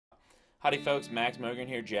Howdy folks, Max Mogren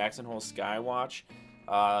here, Jackson Hole Skywatch.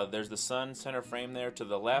 There's the sun center frame there to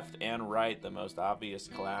the left and right. The most obvious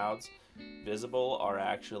clouds visible are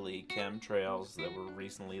actually chemtrails that were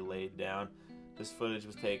recently laid down. This footage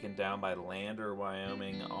was taken down by Lander,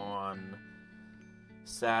 Wyoming on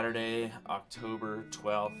Saturday, October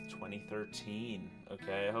 12th, 2013.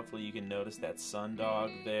 Okay, hopefully you can notice that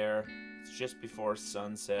sundog there. It's just before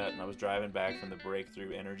sunset, and I was driving back from the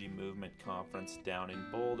Breakthrough Energy Movement Conference down in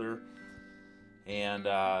Boulder. And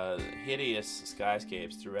hideous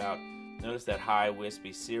skyscapes throughout. Notice that high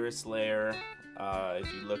wispy cirrus layer.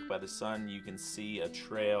 If you look by the sun, you can see a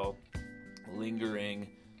trail lingering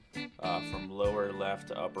from lower left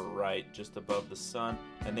to upper right, just above the sun.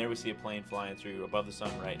 And there we see a plane flying through above the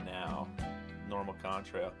sun right now. Normal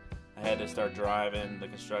contrail. I had to start driving. The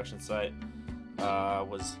construction site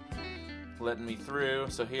was letting me through.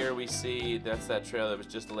 So here we see that's that trail that was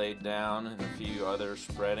just laid down, and a few other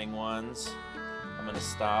spreading ones. I'm going to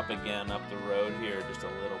stop again up the road here just a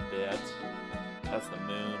little bit. That's the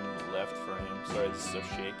moon left frame. Sorry, this is so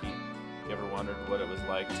shaky. If you ever wondered what it was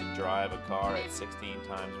like to drive a car at 16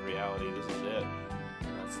 times reality, this is it.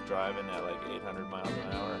 That's driving at like 800 miles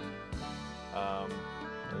an hour, or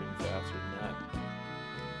even faster than that.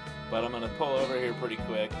 But I'm going to pull over here pretty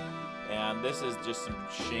quick, and this is just some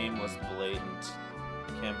shameless, blatant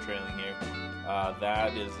chemtrailing here.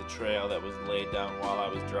 That is the trail that was laid down while I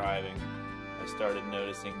was driving. I started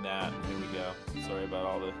noticing that. Here we go. Sorry about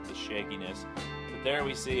all the shakiness. But there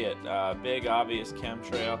we see it. Big, obvious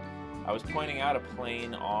chemtrail. I was pointing out a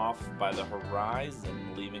plane off by the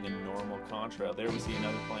horizon, leaving a normal contrail. There we see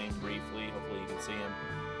another plane briefly. Hopefully you can see him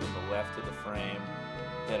from the left of the frame,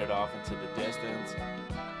 headed off into the distance.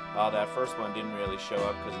 That first one didn't really show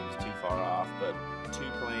up because it was too far off, but two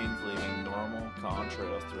planes leaving normal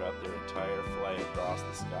contrails throughout their entire flight across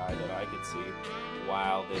the sky that I could see,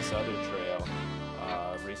 while this other trail,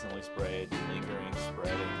 recently sprayed, lingering,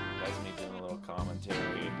 spreading. That's me doing a little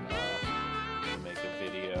commentary to make a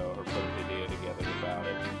video or put a video together about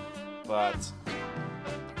it. But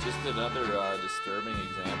just another disturbing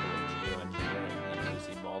example of geoengineering. You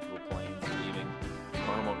see multiple planes leaving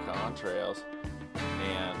normal contrails,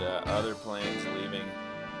 and other planes leaving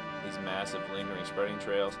these massive lingering spreading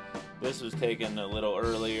trails. This was taken a little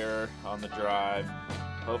earlier on the drive.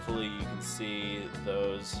 Hopefully you can see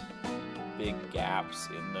those big gaps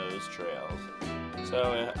in those trails.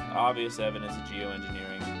 So obvious evidence of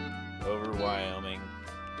geoengineering over Wyoming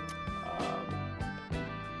on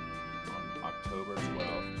October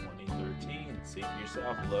 12th, 2013. See for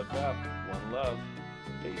yourself, look up. One love.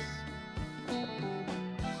 Peace.